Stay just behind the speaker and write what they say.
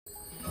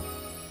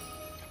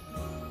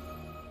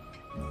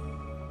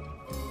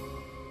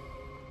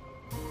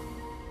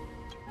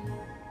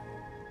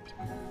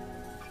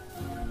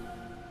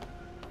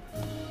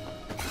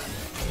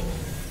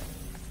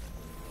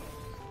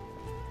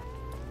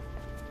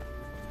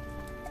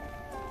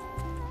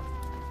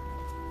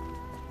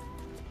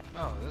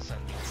Oh, this is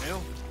new.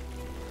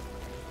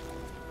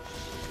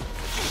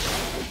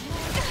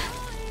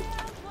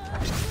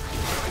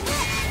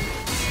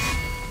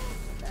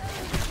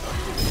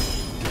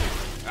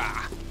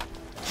 Ah.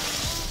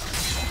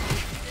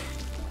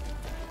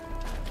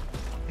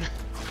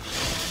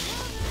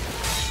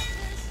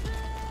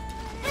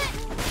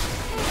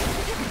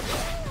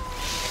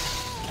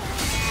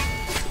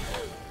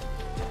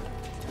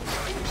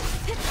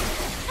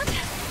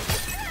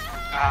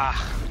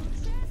 Ah.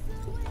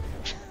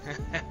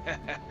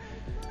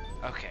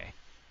 Okay.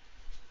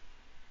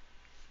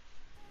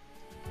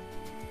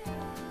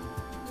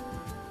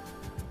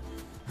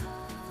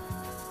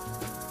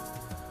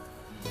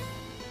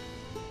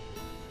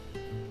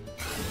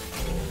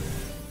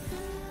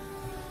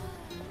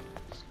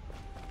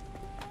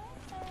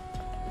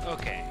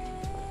 Okay.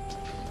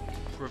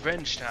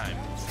 Revenge time.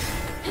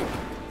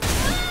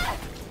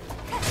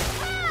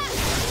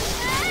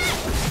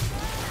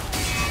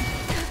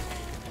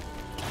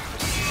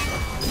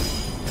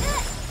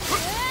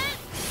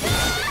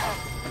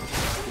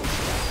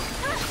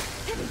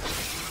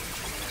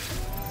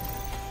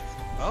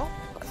 Oh?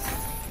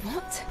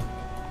 What?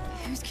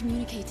 Who's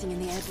communicating in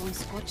the airborne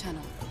squad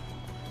channel?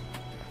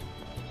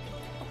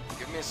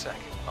 Give me a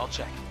second. I'll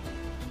check.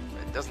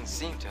 It doesn't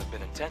seem to have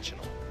been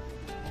intentional.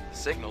 The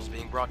signal's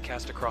being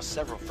broadcast across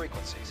several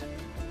frequencies.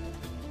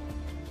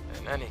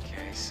 In any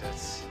case,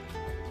 it's...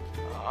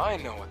 I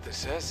know what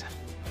this is.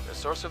 The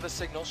source of the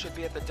signal should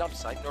be at the dump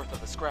site north of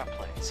the scrap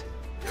plains.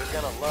 You're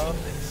gonna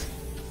love this.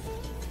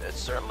 It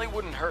certainly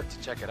wouldn't hurt to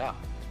check it out.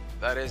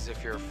 That is,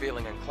 if you're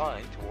feeling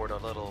inclined toward a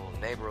little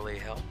neighborly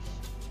help.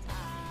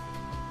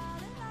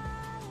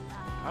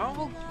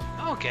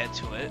 I'll get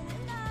to it.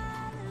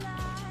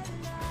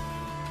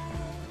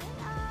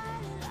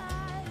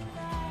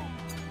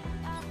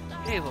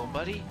 Hey, little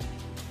buddy.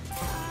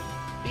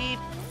 Beep.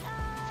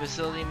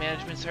 Facility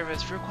management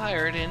service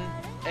required in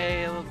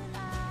a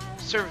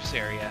service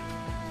area.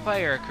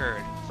 Fire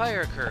occurred.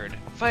 Fire occurred.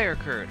 Fire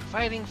occurred.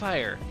 Fighting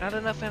fire. Not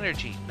enough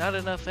energy. Not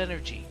enough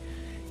energy.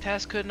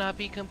 Task could not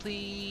be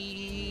completed.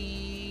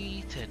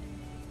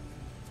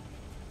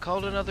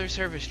 Called another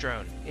service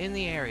drone. In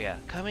the area.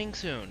 Coming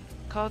soon.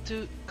 Called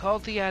the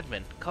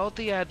admin. Called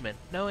the admin.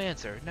 No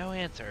answer. No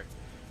answer.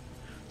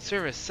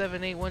 Service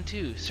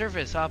 7812.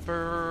 Service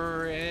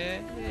operator.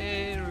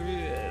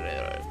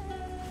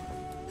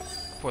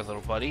 Poor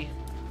little buddy.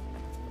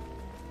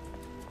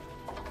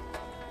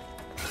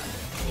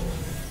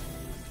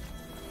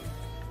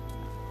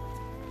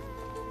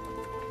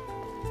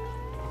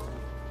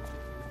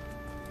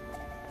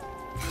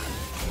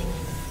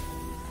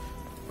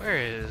 Where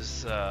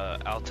is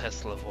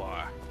Altesse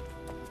Lavoir?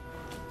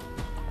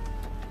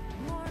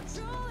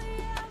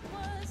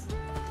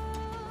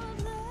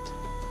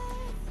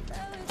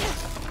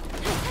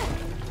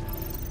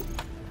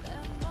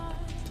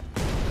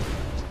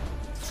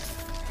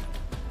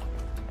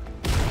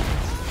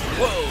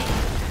 Whoa!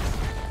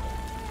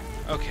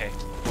 Okay,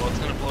 well it's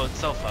gonna blow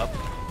itself up.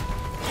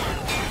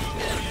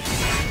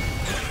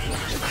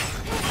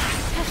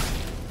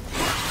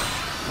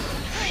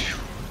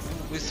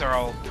 At least they're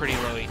all pretty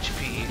low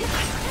HP.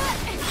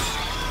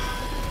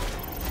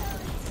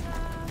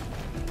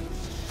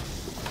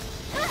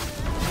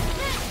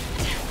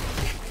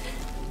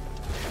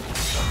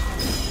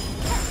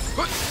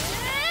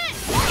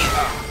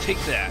 Take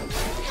that.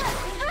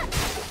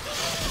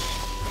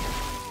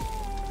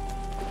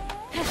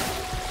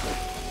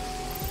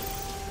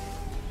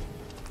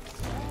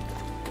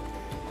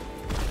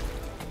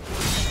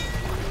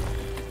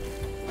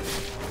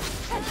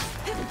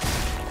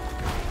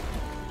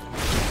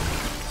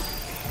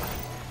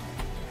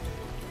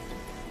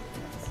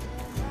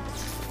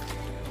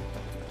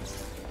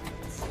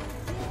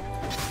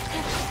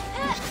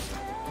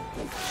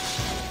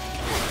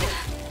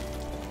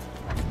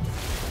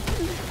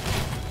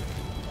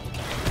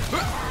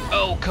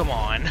 Oh, come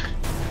on.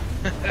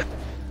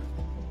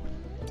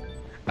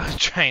 I was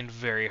trying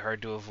very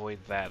hard to avoid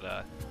that,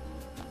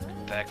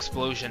 that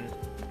explosion.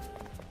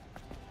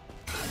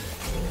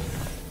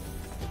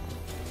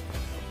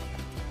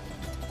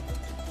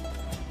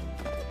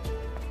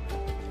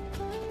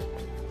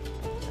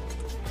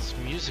 This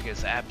music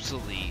is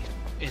absolutely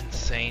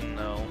insane,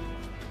 though.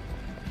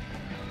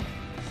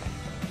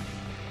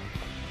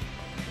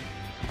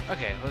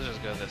 Okay, let's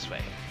just go this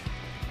way.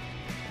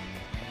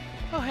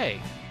 Oh,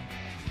 hey.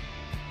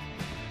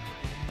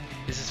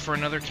 Is this for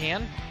another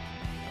can?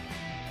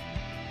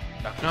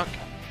 Knock knock.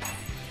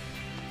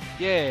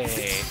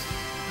 Yay!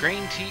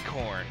 Grain tea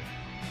corn.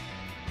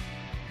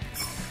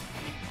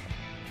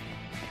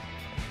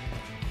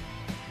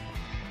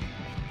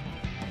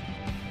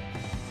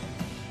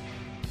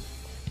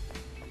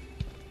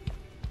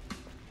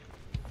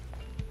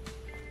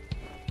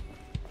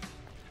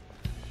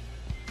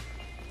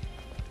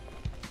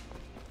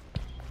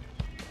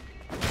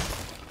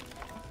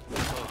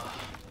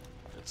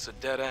 It's a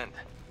dead end.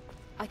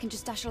 I can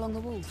just dash along the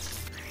wall.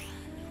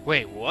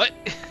 Wait, what?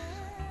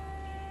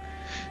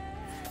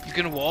 You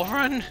can wall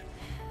run?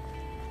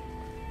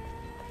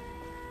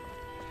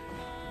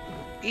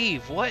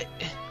 Eve, what?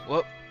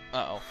 What?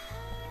 Uh-oh.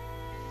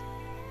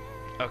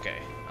 Okay,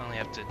 I only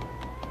have to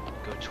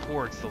go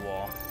towards the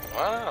wall.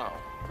 Wow,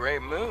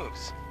 great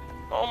moves.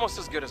 Almost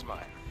as good as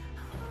mine.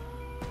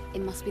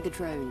 It must be the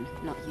drone,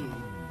 not you.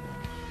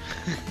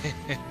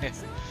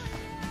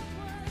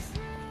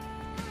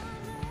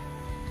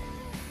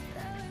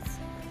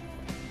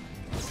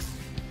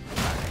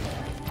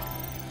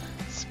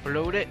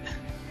 Explode it.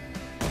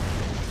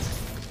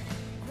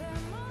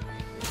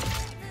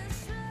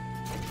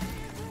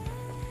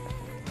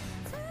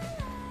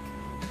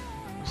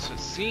 So it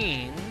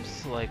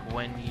seems like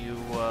when you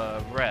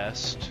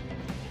rest,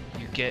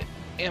 you get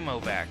ammo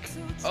back.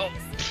 Oh!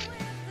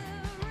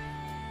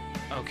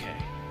 Okay.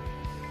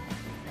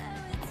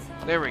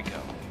 There we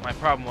go. My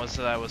problem was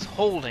that I was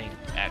holding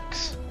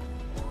X.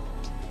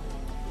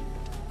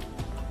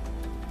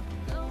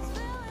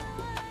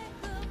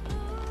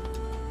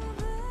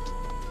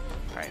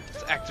 Alright,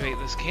 let's activate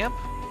this camp.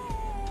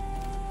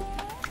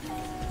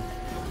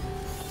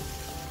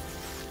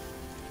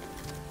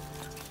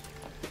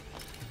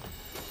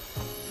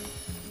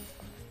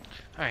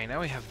 Alright,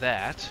 now we have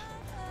that.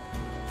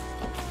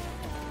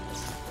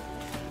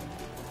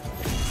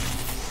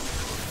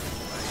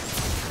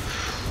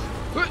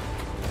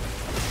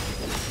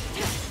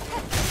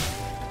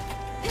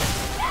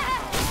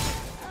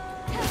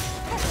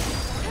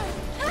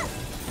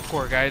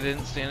 Poor guy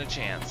didn't stand a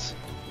chance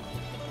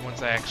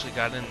once I actually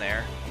got in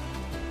there.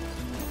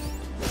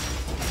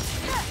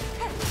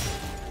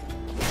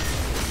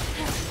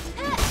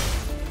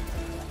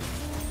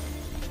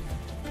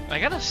 I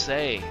gotta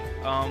say,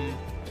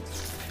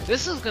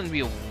 this is gonna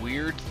be a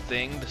weird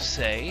thing to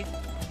say,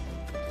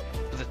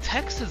 but the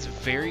text is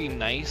very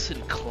nice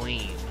and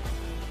clean.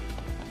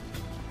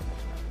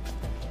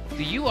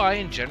 The UI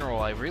in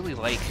general, I really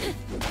like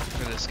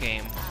for this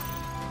game.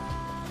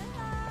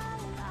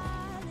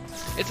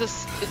 It's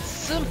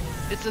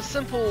a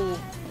simple,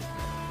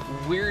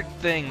 weird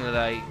thing that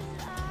I,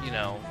 you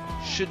know,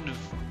 shouldn't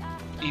have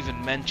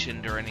even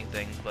mentioned or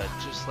anything, but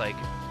just like,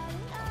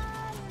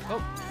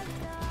 oh,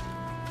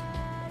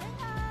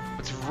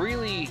 it's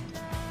really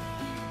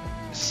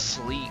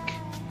sleek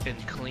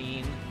and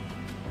clean.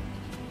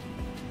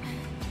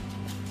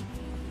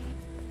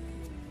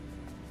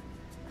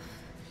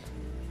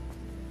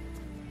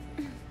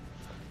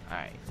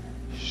 Alright,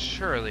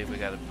 surely we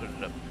gotta put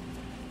it up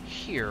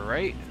here,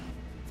 right?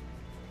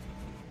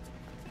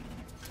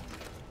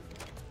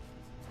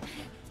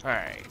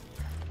 Alright.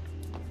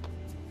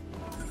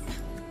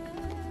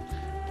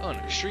 Oh, an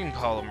extreme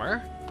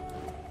polymer.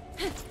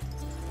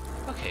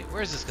 Okay,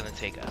 where is this gonna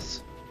take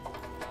us?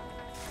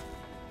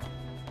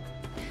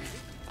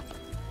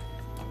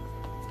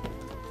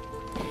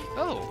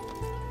 Oh!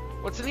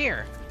 What's in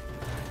here?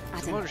 It's a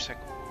Adam,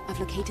 motorcycle. I've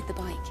located the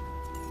bike.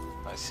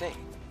 I see.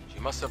 She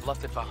must have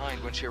left it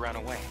behind when she ran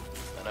away.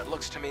 And it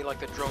looks to me like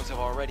the drones have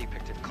already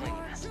picked it clean.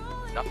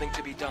 Nothing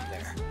to be done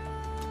there.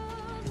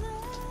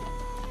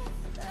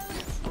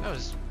 That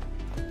was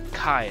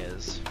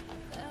Kaya's.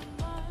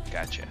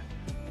 Gotcha.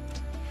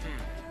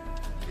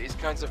 These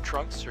kinds of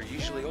trunks are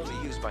usually only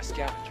used by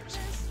scavengers.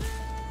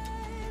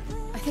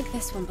 I think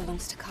this one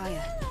belongs to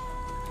Kaya.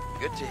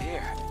 Good to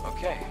hear.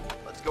 Okay,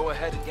 let's go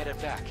ahead and get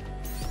it back.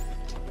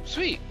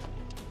 Sweet.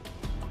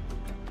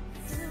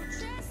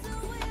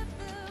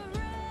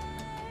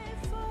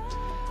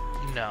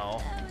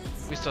 No.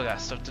 We still got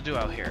stuff to do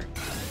out here.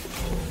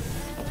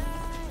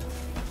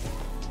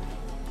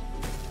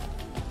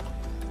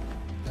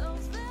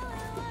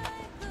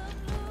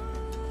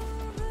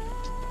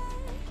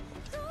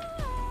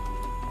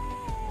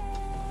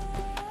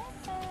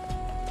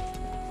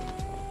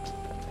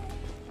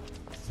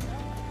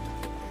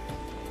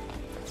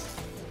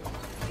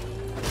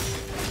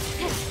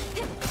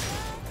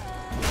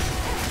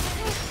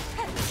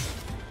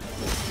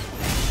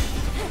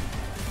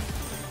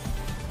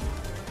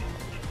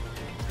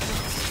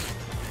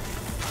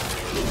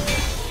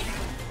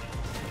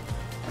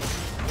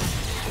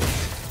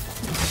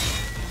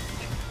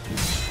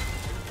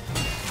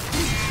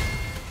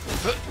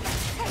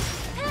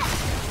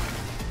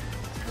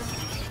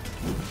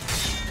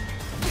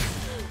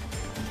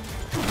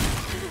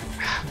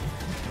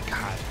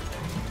 God.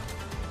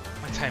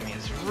 My timing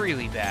is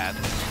really bad.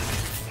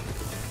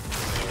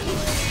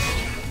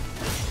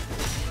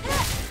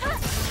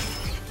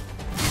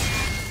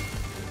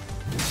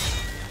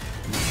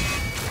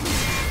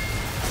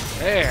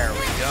 There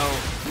we go.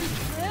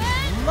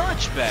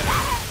 Much better.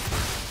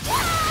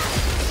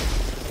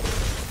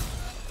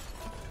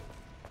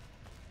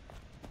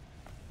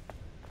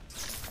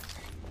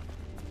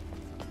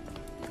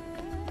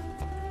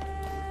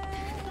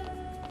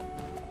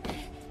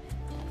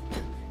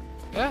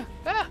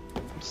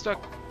 I'm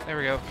stuck. There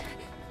we go.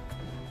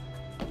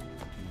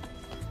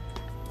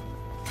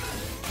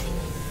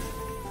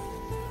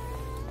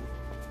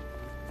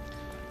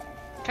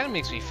 Kind of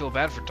makes me feel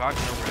bad for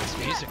talking over this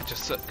music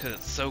just because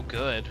it's so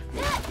good.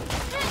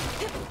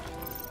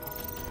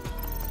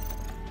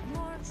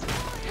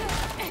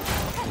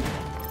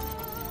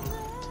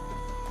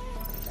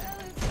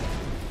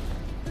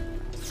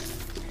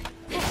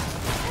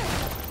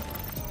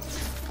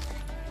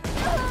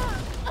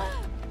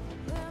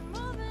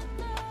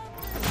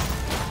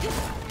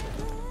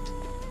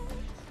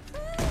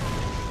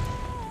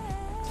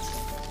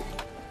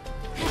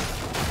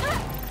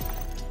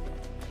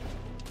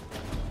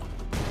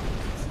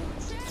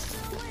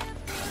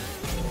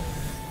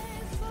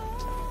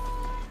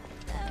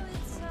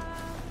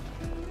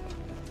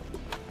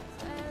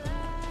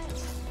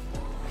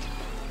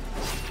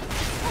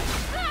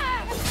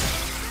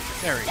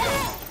 There we go.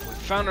 We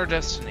found our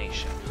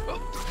destination. Oh.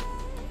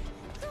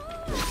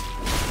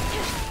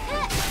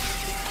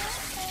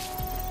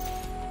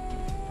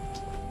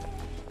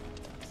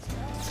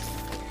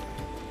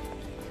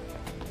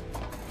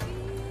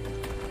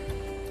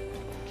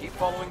 Keep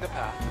following the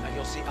path, and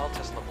you'll see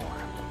Altus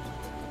Lamore.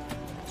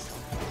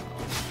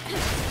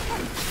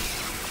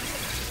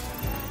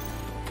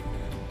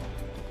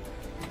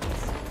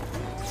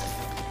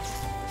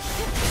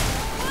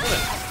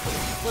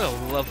 What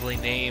a lovely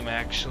name,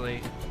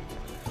 actually.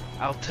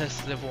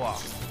 Altesse de Voir.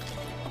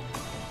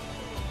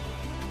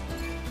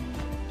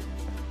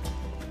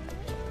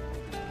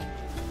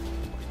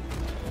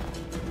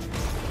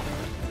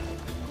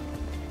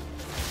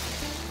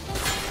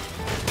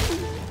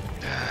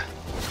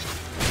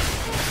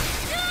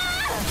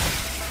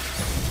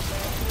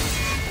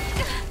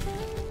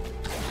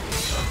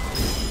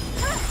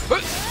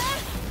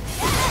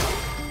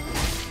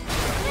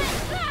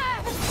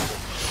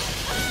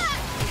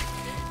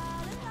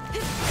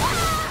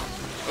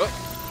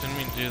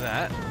 Do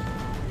that.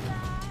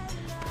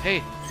 Hey,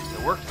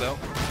 it worked though.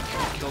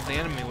 Killed the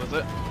enemy with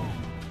it.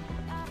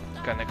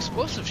 Got an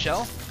explosive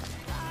shell.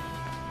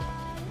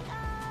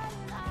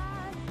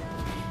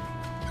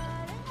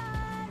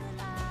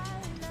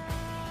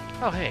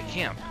 Oh hey,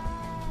 camp.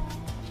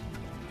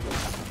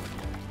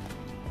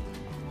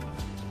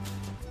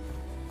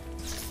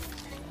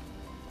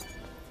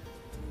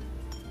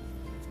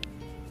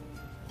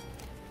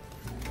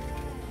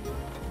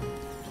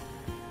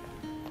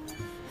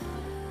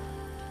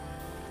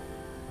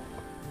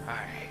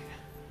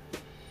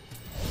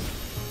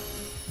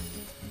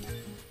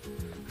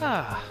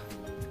 Ah,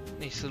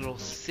 nice little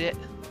sit.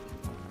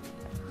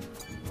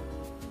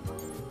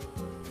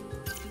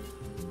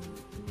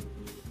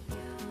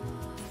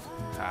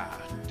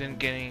 Didn't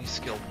get any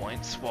skill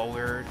points while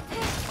we were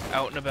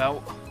out and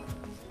about.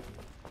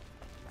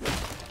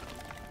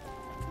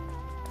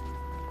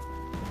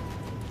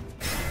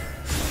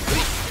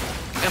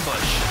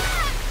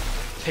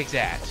 Ambush. Take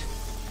that.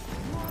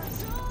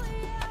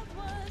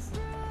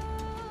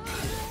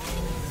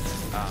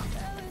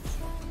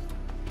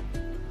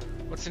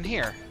 What's in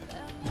here?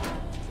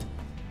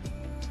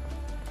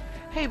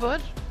 Hey,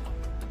 bud.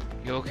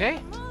 You okay?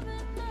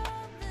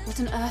 What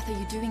on earth are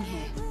you doing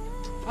here?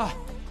 Ah,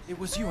 it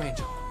was you,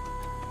 Angel.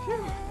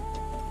 Phew.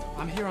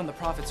 I'm here on the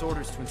Prophet's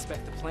orders to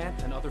inspect the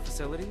plant and other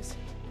facilities.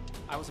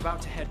 I was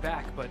about to head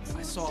back, but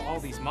I saw all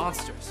these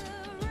monsters.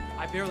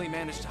 I barely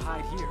managed to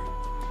hide here.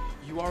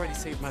 You already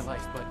saved my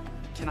life, but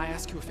can I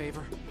ask you a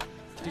favor?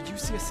 Did you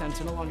see a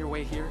sentinel on your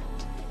way here?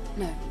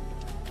 No.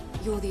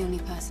 You're the only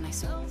person I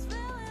saw.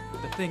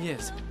 The thing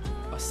is,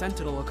 a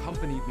sentinel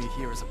accompanied me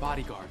here as a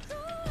bodyguard.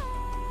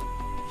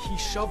 He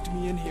shoved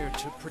me in here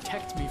to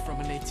protect me from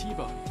a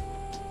Natiba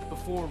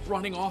before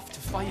running off to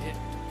fight it.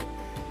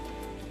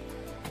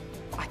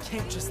 I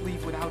can't just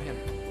leave without him.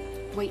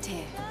 Wait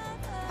here.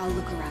 I'll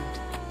look around.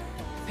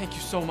 Thank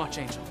you so much,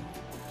 Angel.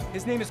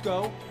 His name is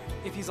Go.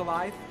 If he's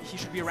alive, he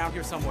should be around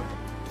here somewhere.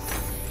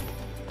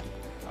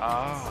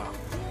 Ah.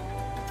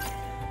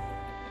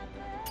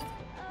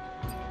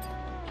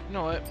 You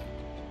know what?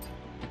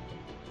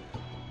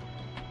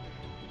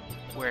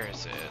 Where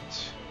is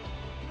it?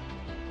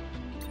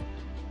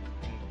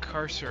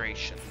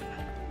 Incarceration.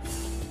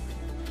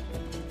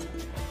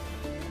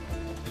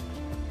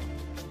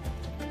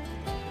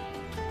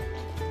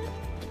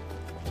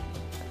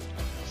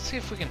 Let's see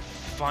if we can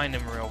find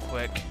him real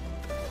quick.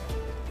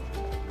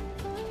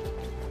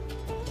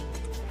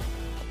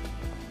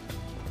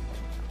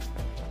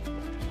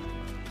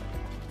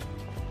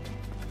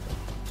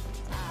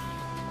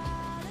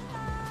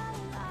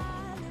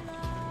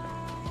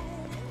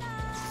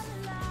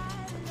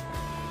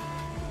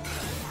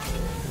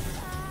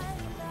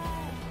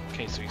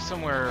 Okay, so he's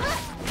somewhere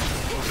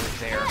over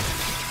there.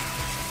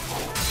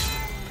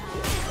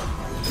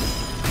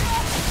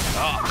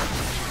 Ah!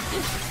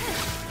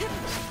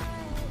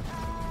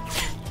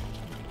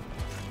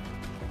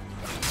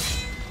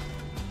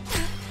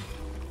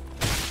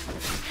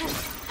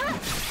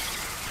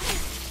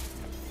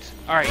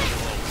 Alright, you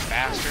little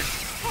bastard.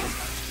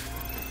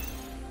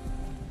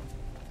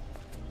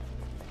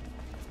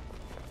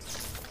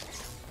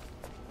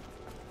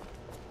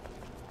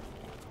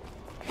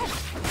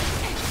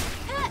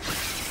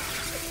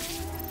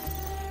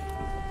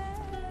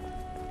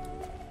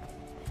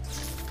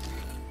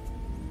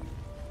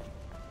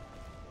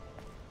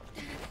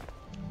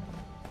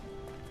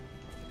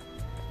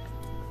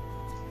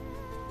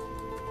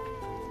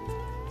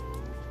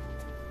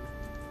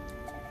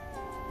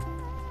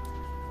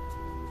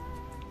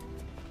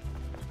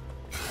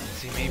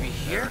 Is he maybe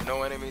here? There are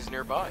no enemies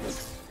nearby.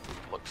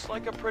 Looks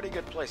like a pretty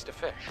good place to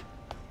fish.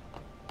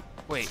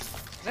 Wait,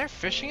 is there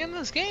fishing in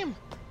this game?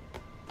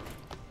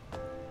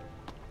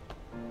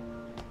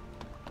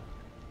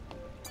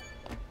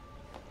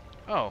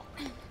 Oh.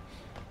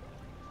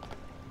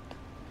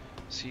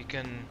 So you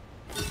can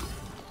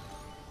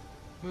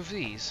move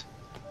these.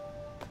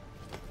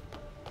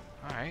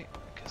 Alright,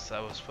 I guess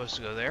that was supposed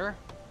to go there.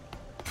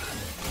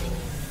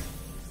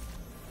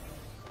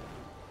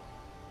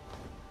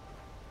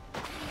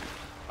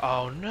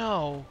 Oh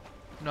no!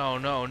 No,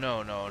 no,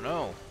 no, no,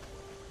 no.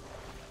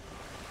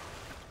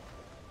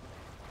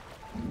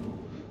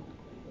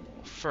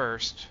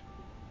 First,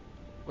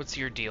 what's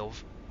your deal?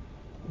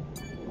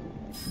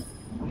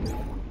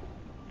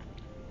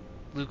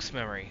 Luke's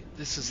memory.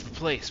 This is the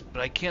place,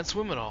 but I can't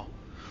swim at all.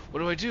 What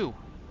do I do?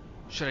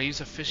 Should I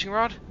use a fishing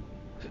rod?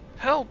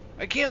 Help!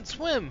 I can't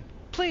swim!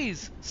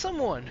 Please,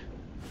 someone!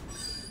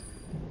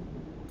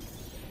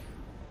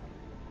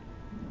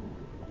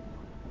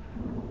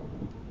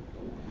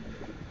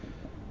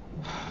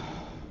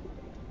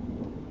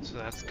 So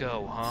that's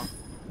go, huh?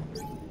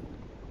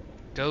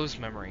 Go's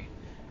memory.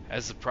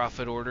 As the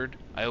Prophet ordered,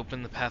 I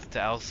opened the path to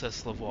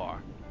Alceste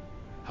Lavoir.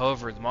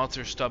 However, the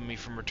monsters stopped me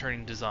from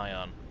returning to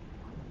Zion.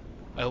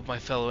 I hope my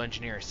fellow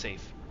engineer is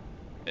safe.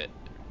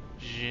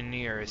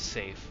 Engineer is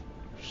safe.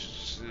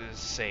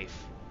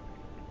 Safe.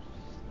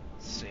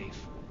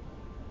 Safe.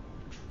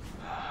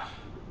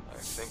 I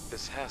think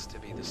this has to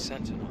be the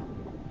Sentinel.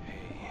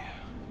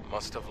 He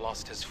must have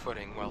lost his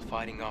footing while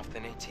fighting off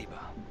the Natiba.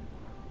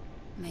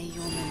 May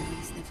your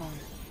memories live on.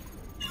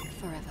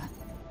 Forever.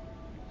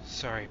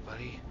 Sorry,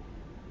 buddy.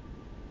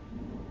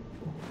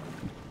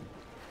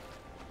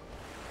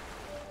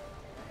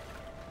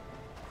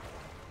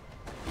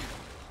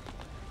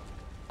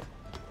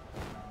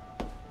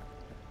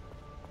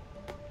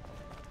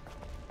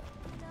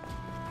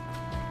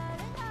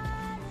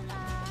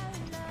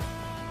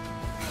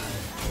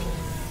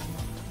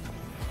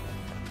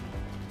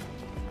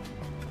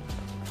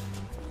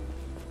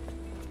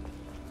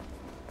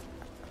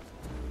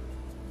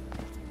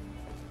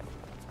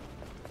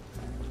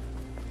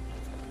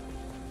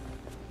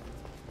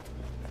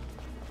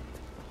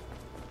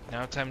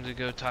 Now time to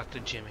go talk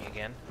to Jimmy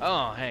again.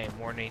 Oh, hey,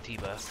 more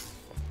Natiba.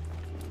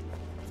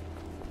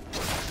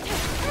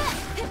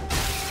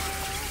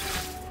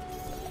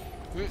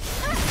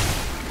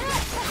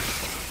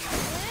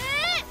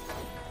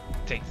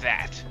 Take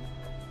that.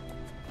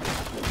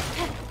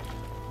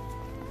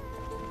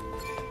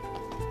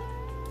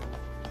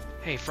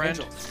 Hey, friend.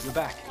 Angel, you're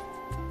back.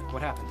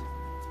 What happened?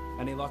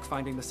 Any luck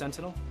finding the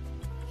Sentinel?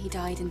 He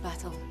died in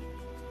battle.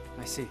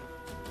 I see.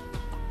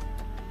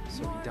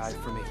 So he died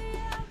for me.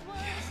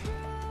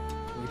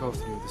 We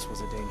both knew this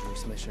was a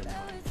dangerous mission,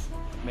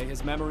 but may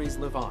his memories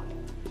live on.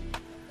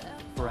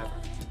 Forever.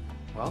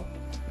 Well,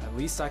 at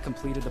least I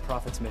completed the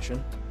Prophet's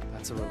mission.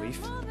 That's a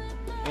relief.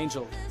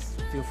 Angel,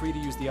 feel free to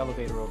use the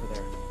elevator over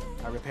there.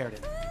 I repaired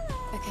it.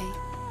 Okay.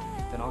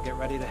 Then I'll get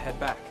ready to head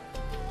back.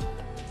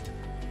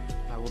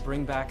 I will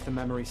bring back the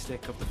memory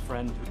stick of the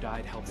friend who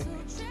died helping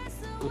me.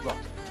 Good luck.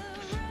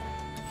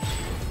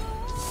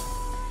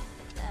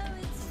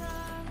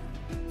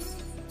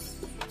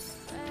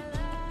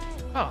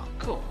 Oh,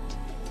 cool.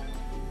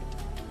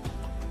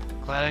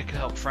 Glad I could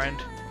help, friend.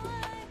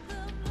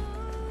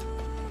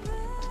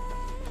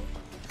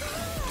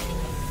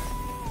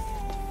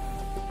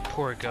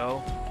 Poor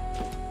Go.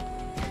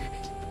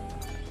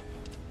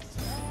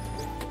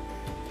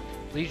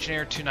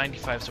 Legionnaire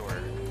 295's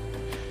order.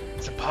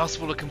 It's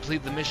impossible to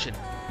complete the mission.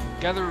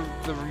 Gather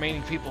the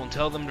remaining people and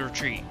tell them to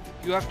retreat.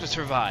 You have to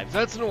survive.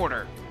 That's an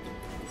order.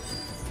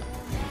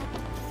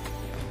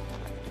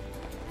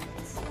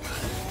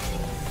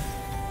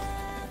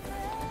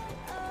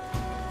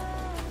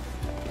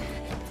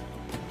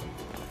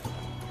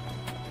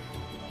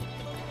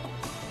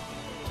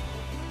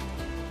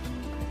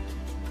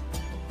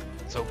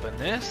 Let's open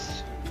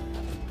this.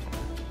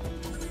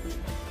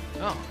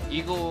 Oh,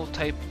 Eagle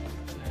type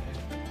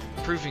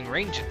improving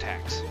range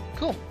attacks.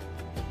 Cool.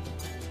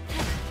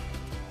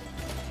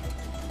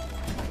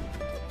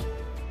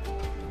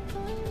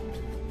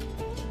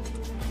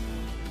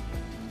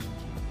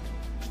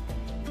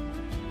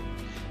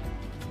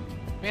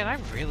 Man, I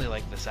really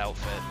like this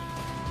outfit.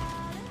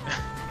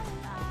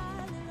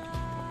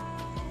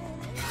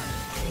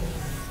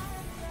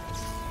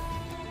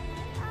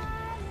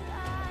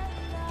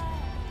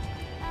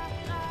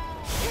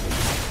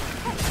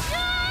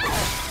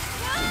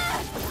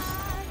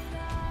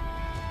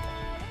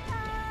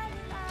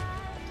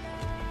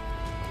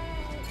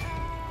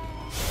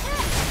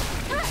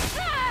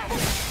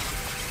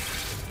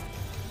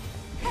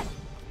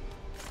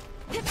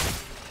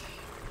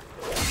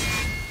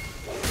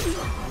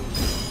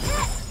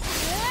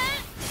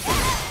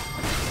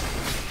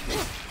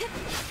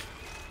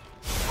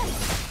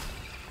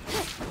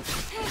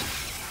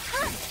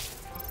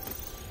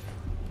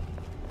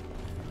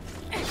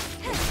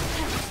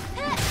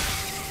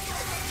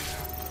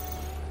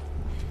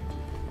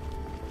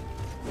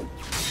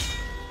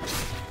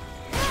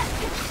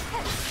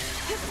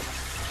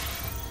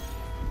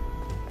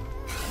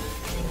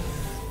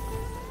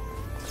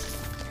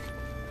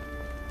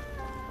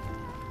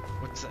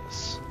 What's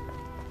this?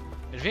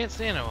 Advanced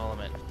nano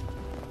element.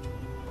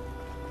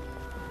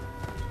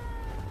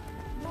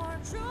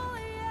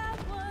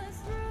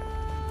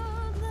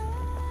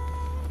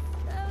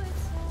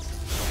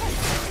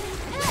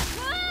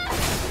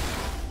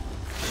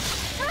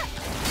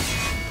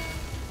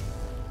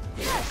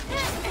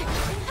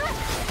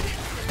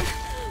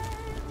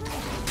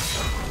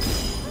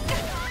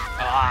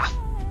 Ah!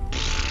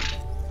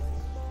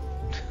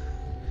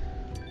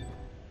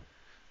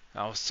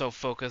 I was so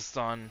focused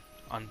on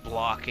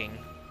blocking.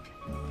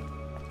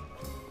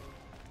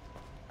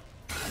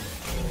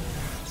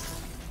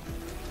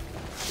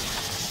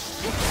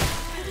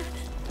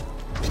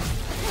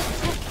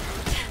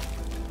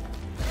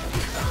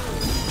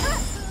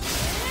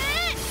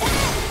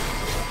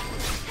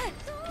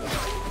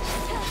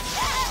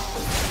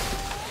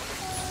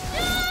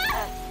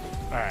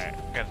 Alright,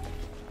 gotta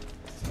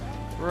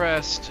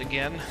rest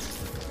again.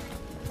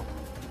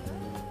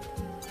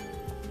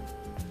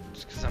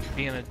 Just because I'm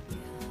being a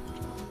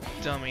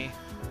dummy.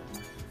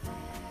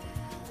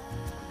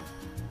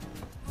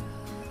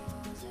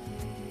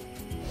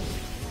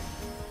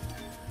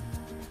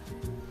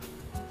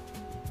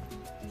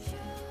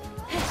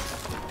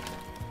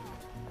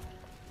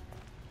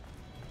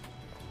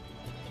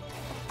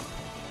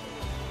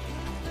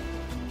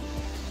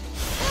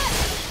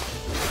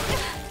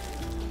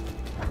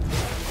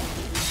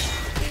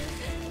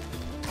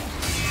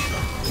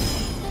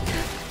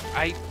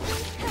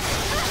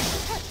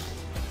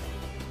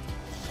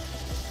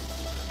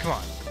 Come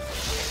on.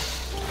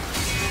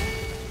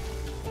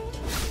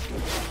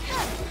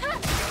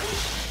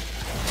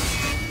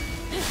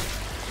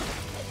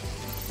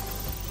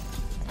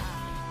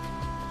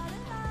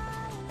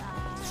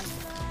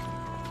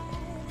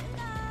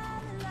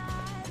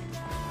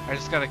 I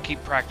just gotta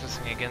keep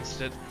practicing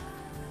against it.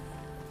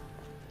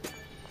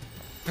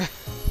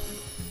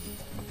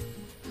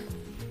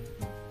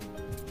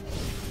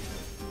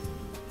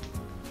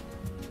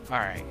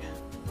 Alright.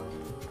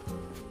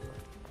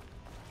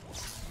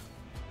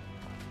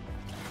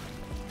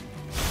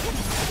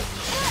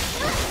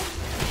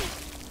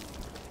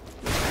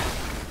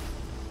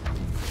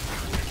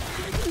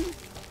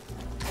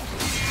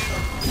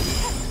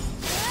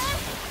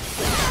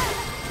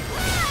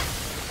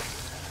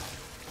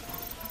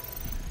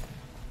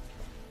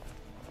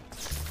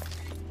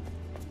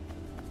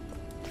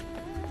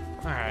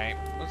 Alright,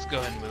 let's go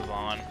ahead and move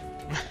on.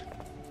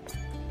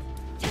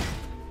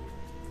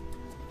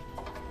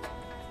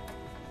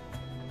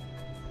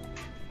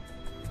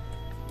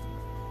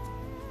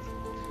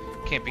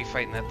 Can't be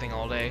fighting that thing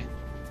all day.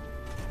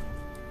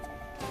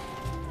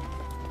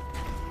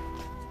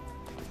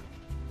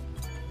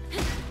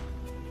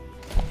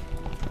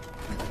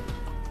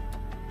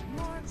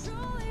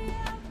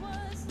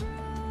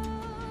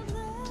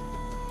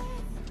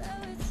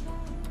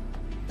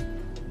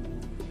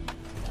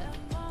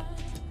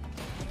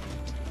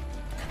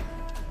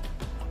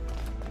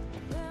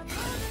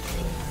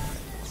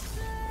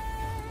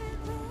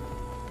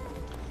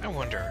 I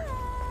wonder.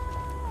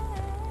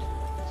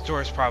 This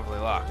door's probably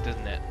locked,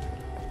 isn't it?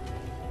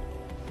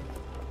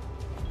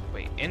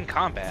 Wait, in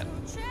combat?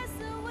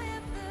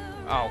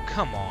 Oh,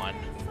 come on.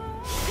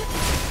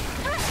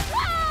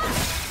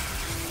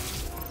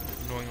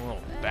 Annoying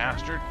little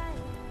bastard.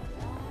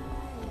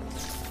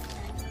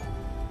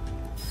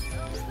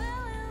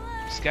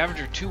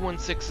 Scavenger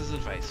 216's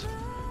advice.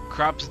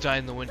 Crops die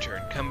in the winter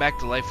and come back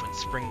to life when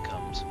spring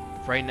comes.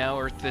 Right now,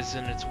 Earth is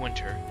in its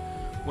winter.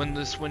 When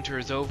this winter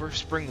is over,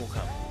 spring will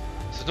come.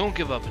 So don't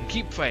give up and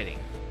keep fighting.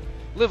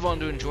 Live on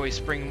to enjoy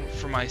spring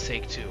for my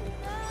sake too.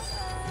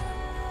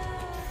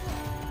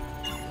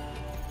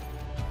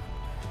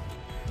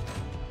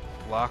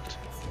 Locked?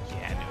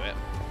 Yeah, I knew it.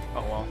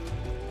 Oh well.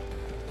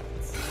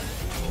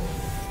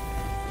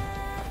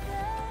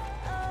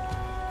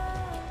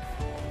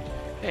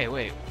 Hey,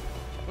 wait.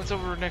 What's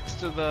over next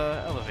to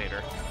the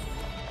elevator?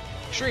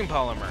 Extreme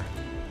polymer.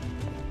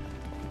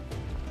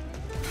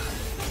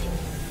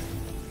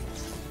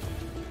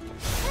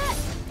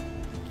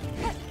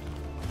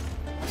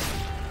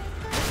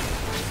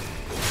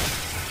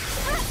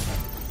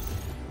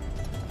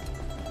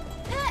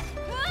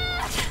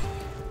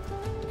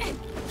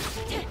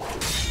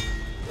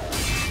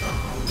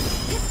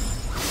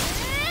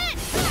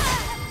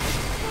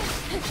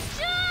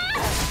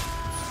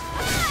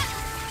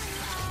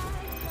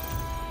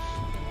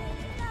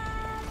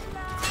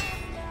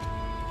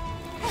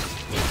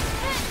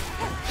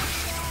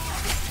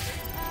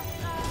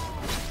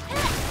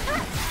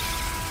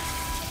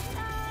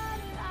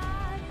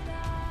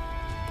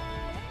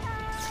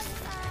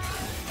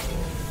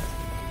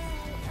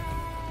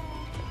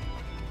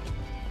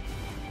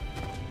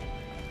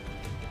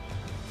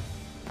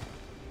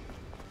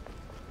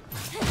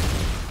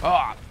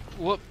 Oh,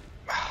 whoop.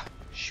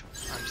 Shoot,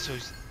 I'm so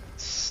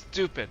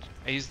stupid.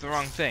 I used the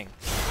wrong thing.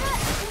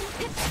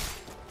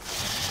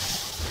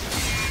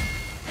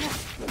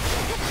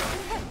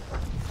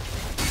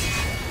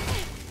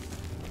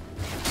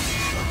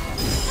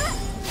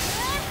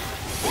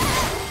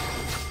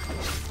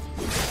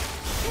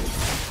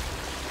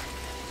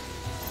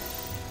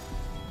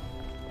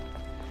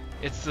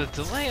 It's the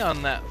delay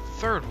on that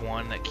third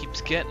one that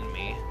keeps getting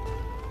me.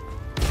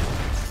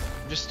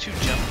 I'm just too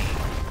jumpy.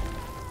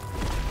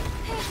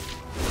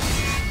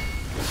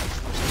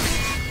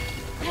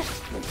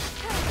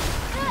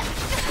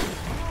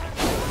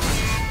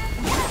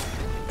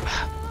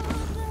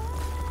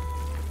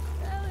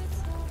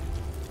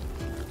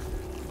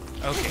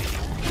 Okay.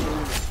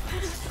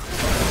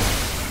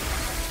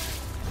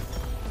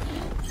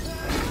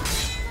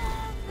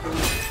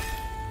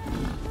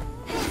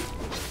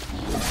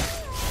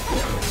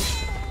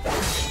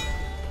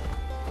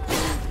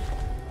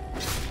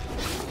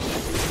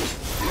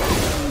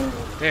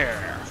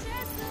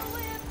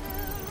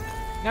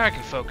 Now I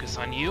can focus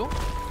on you.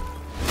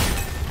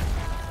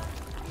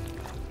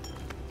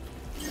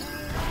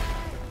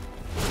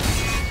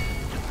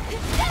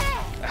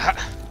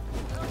 Aha.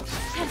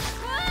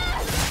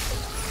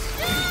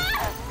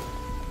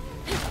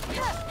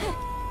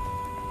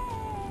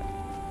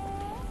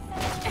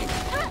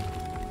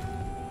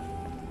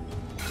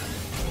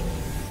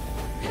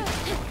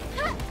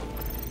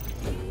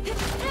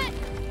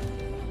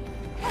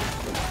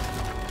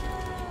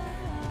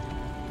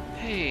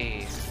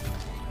 Hey.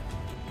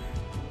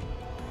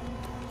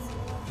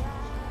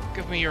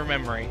 Give me your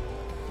memory.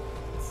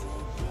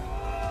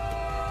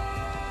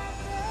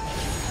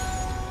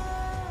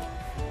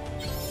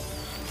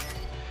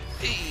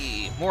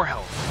 Hey, more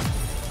health.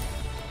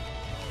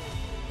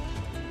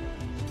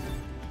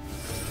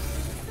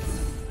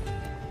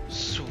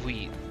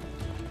 Sweet.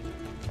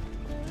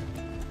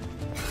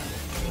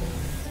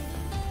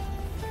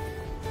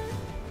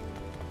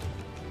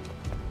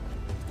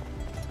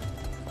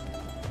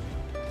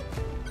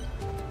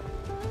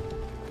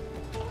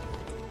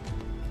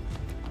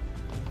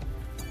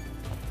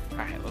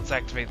 Alright, let's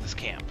activate this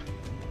camp.